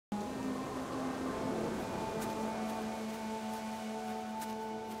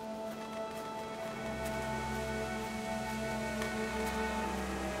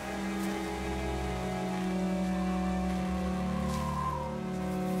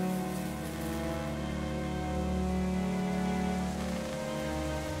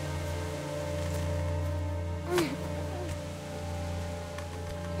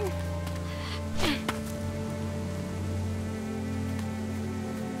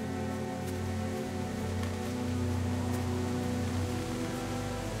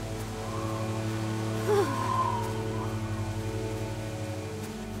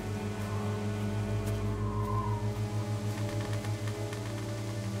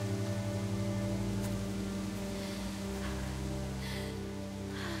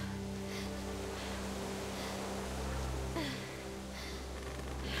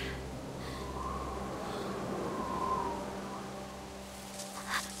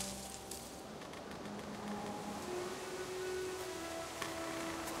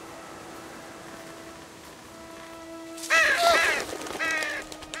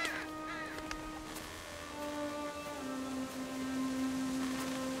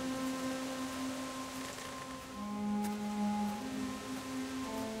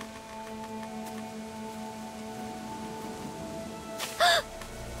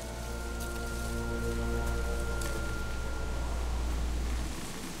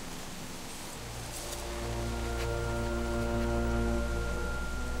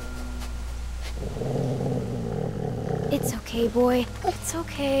okay, boy. It's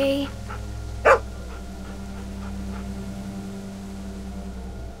okay.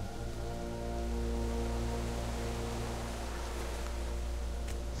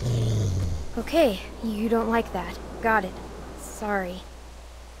 Okay, you don't like that. Got it. Sorry.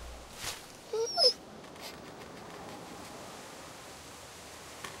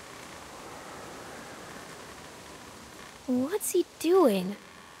 What's he doing?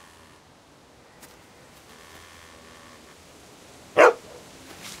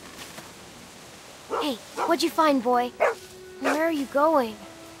 Hey, what'd you find, boy? Where are you going?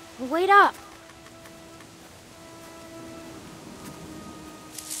 Wait up!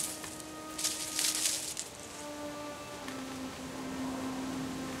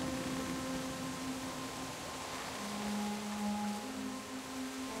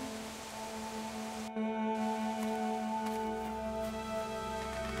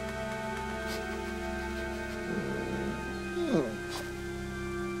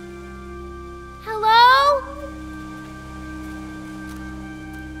 Hello?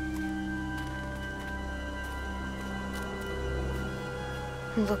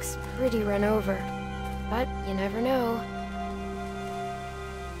 Looks pretty run over, but you never know.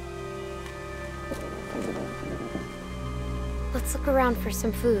 Let's look around for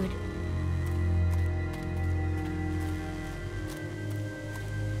some food.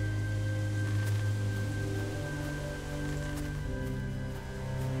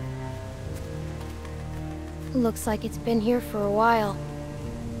 Looks like it's been here for a while.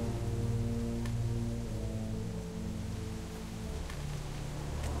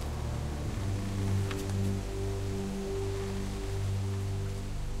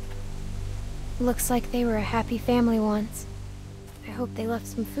 Looks like they were a happy family once. I hope they left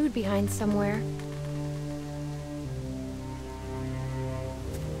some food behind somewhere.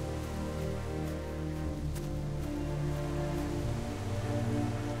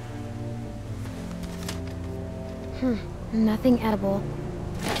 Nothing edible.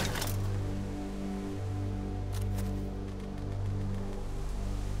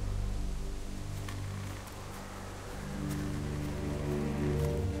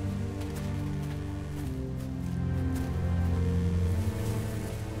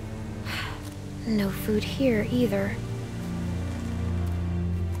 No food here either.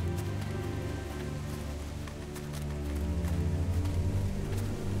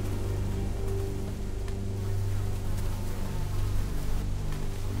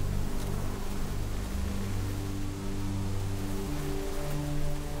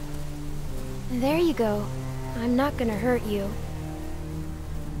 There you go. I'm not gonna hurt you.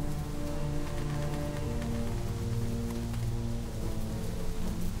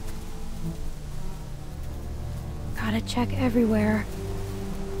 Gotta check everywhere.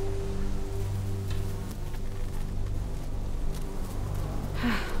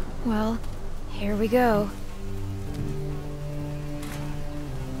 Well, here we go.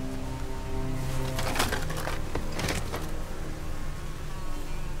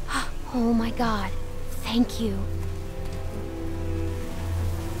 Oh my god, thank you.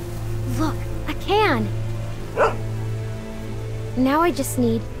 Look, a can! Now I just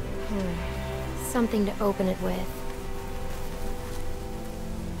need something to open it with.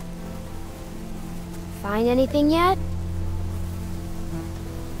 Find anything yet?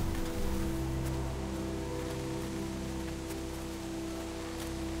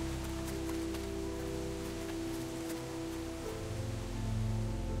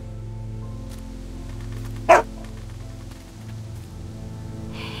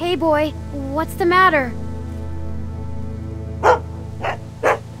 Hey boy, what's the matter?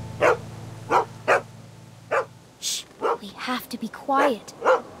 Shh, we have to be quiet.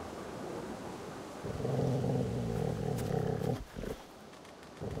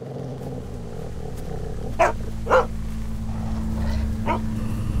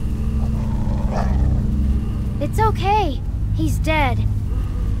 It's okay. He's dead.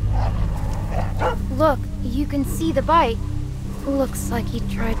 Look, you can see the bite. Looks like he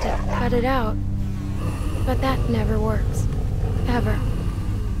tried to cut it out. But that never works. Ever.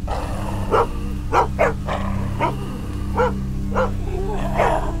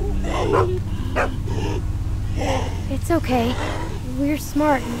 It's okay. We're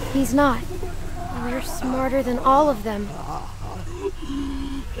smart, and he's not. We're smarter than all of them.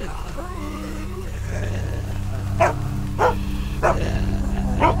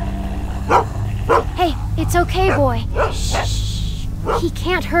 Hey, it's okay, boy. Shh. He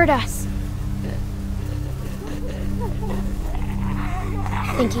can't hurt us.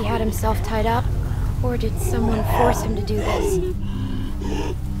 Think he had himself tied up? Or did someone force him to do this?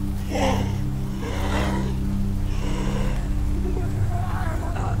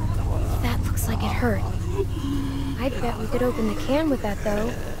 like it hurt. I bet we could open the can with that,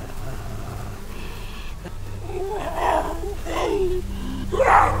 though.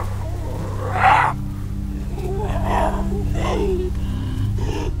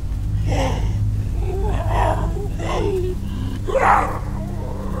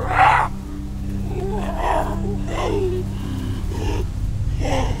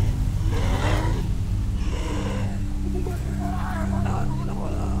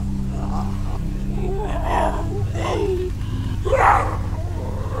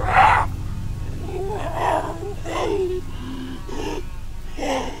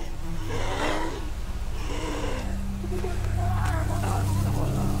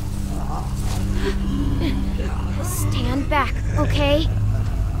 Stand back, okay?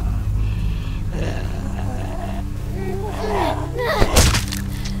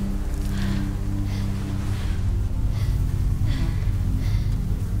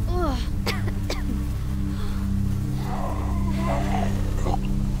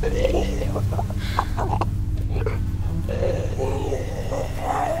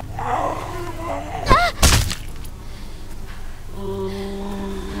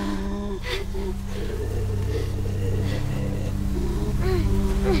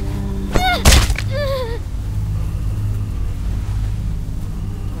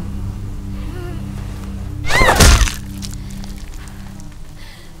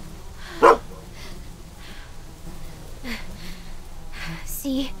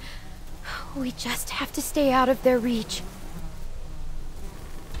 See, we just have to stay out of their reach.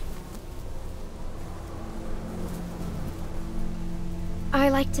 I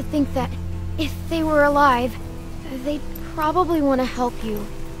like to think that if they were alive, they'd probably want to help you.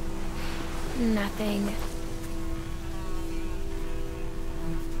 Nothing.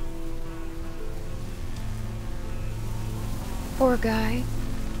 Poor guy.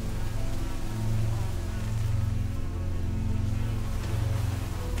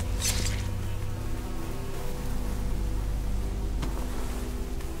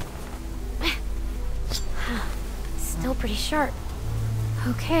 Still pretty sharp.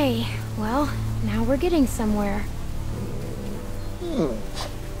 Okay, well, now we're getting somewhere.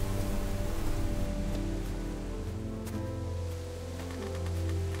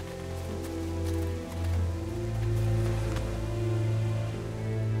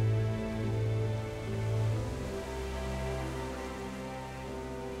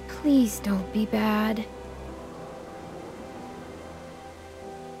 Please don't be bad.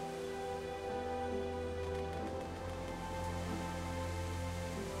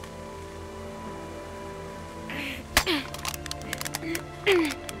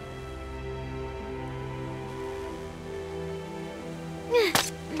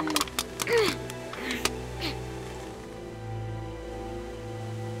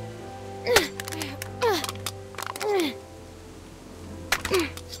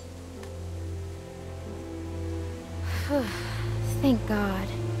 Thank God.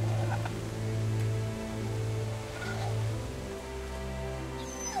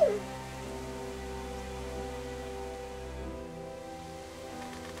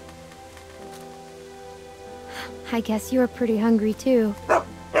 I guess you're pretty hungry too.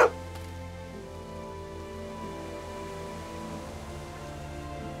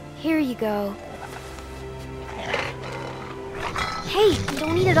 Here you go. Hey, you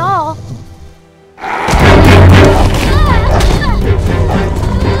don't eat it all.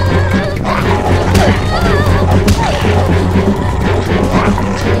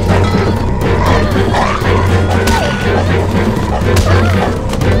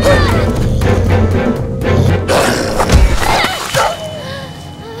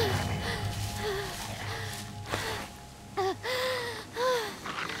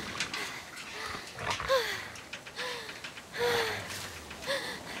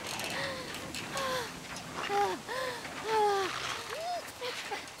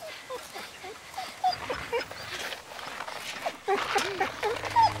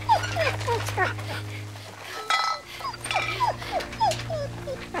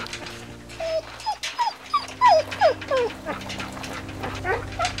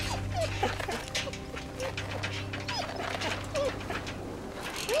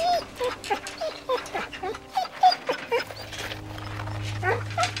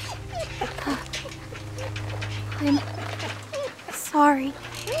 I'm sorry.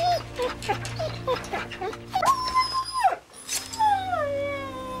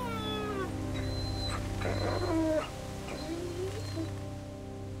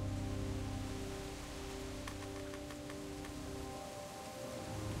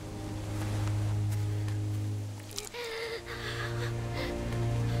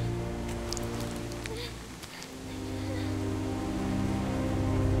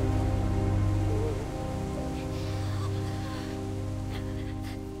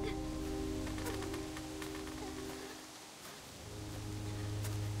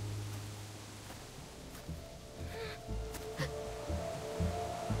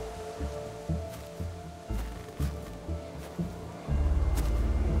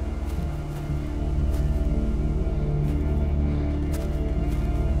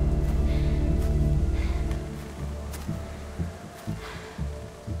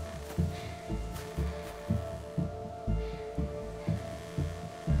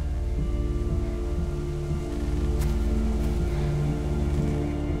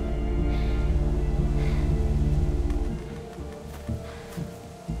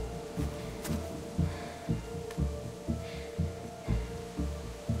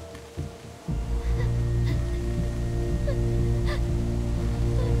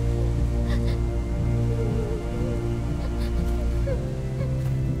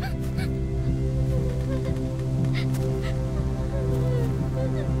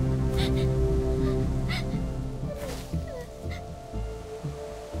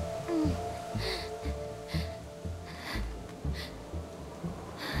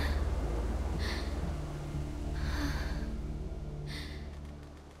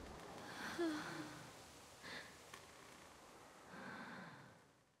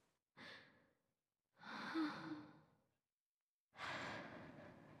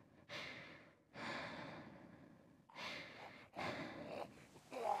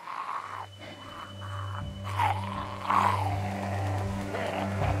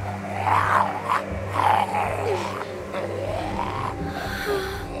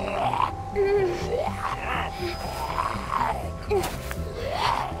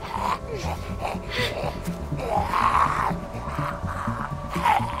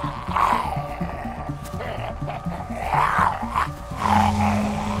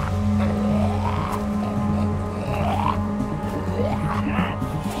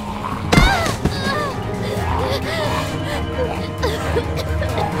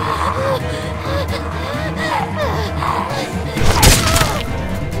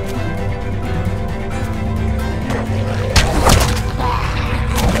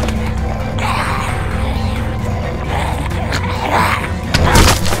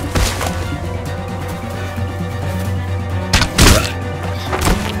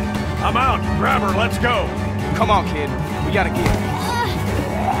 I'm out. Grab her. Let's go. Come on, kid. We gotta get.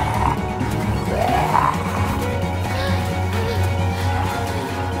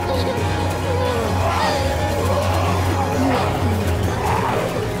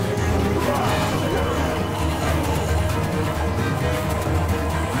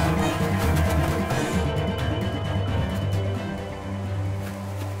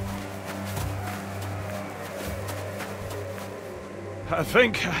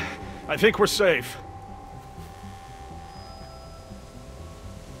 I think we're safe.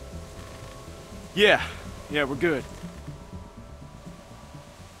 Yeah, we're good.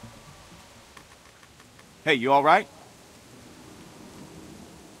 Hey, you all right?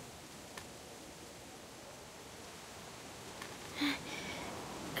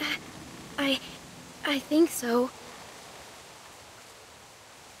 I think so.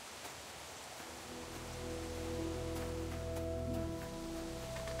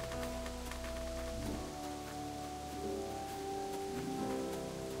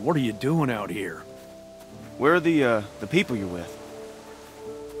 What are you doing out here? Where are the people you're with?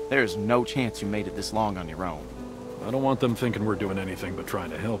 There's no chance you made it this long on your own. I don't want them thinking we're doing anything but trying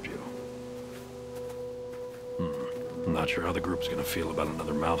to help you. I'm not sure how the group's gonna feel about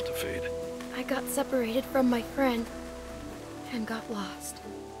another mouth to feed. I got separated from my friend and got lost.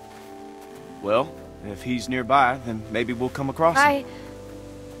 Well, if he's nearby, then maybe we'll come across him.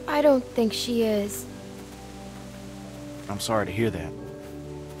 I don't think she is. I'm sorry to hear that.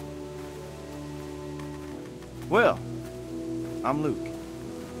 Well, I'm Luke,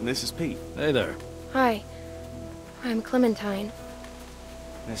 and this is Pete. Hey there. Hi, I'm Clementine.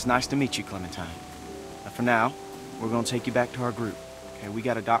 And it's nice to meet you, Clementine. For now, we're gonna take you back to our group. Okay, we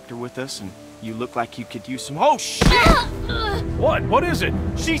got a doctor with us, and you look like you could use some— Oh, shit! What? What is it?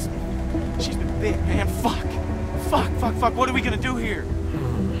 She's been bit, man. Fuck. What are we gonna do here?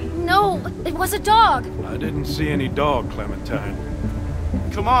 No, it was a dog. I didn't see any dog, Clementine.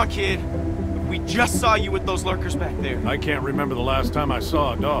 Come on, kid. We just saw you with those lurkers back there. I can't remember the last time I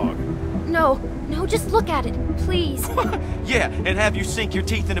saw a dog. No, just look at it, please. Yeah, and have you sink your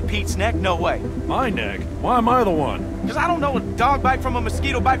teeth into Pete's neck? No way. My neck? Why am I the one? Because I don't know a dog bite from a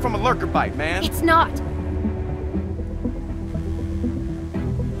mosquito bite from a lurker bite, man. It's not.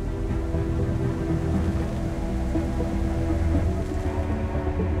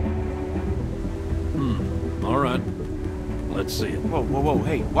 All right. Let's see it. Whoa,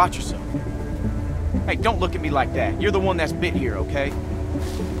 hey, watch yourself. Hey, don't look at me like that. You're the one that's bit here, okay?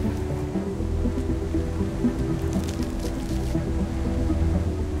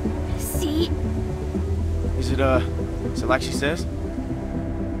 See? Is it like she says?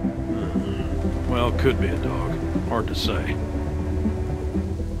 Well, could be a dog. Hard to say.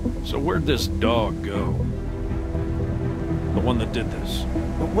 So where'd this dog go? The one that did this.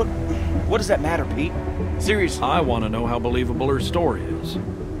 What does that matter, Pete? Seriously. I want to know how believable her story is.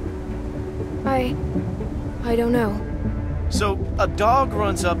 I don't know. So, a dog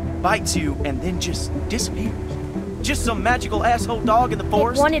runs up, bites you, and then just disappears? Just some magical asshole dog in the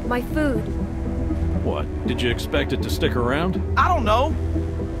forest? It wanted my food. What? Did you expect it to stick around? I don't know.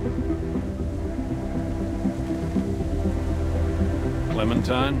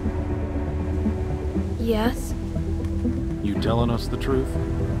 Clementine? Yes? You telling us the truth?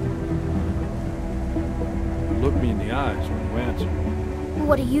 Look me in the eyes when you answer.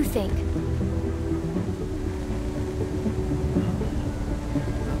 What do you think?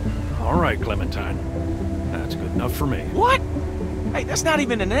 All right, Clementine. That's good enough for me. What? Hey, that's not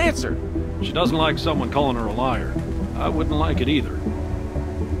even an answer. She doesn't like someone calling her a liar. I wouldn't like it either.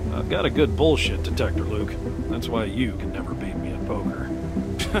 I've got a good bullshit detector, Luke. That's why you can never beat me at poker.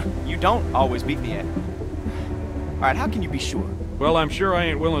 You don't always beat me at it. All right, how can you be sure? Well, I'm sure I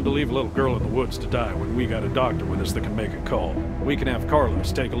ain't willing to leave a little girl in the woods to die when we got a doctor with us that can make a call. We can have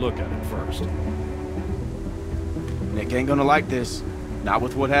Carlos take a look at it first. Nick ain't gonna like this. Not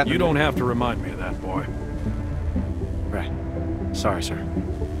with what happened. You don't have to remind me of that, boy. Right. Sorry, sir.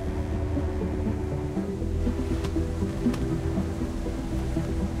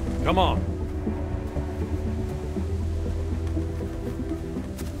 Come on.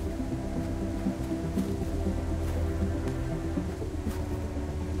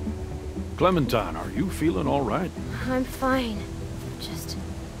 Clementine, are you feeling all right? I'm fine. Just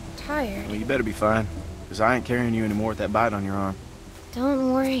tired. Well, you better be fine, because I ain't carrying you anymore with that bite on your arm.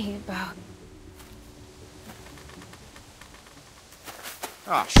 Don't worry about...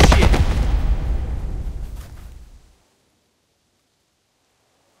 Oh, shit!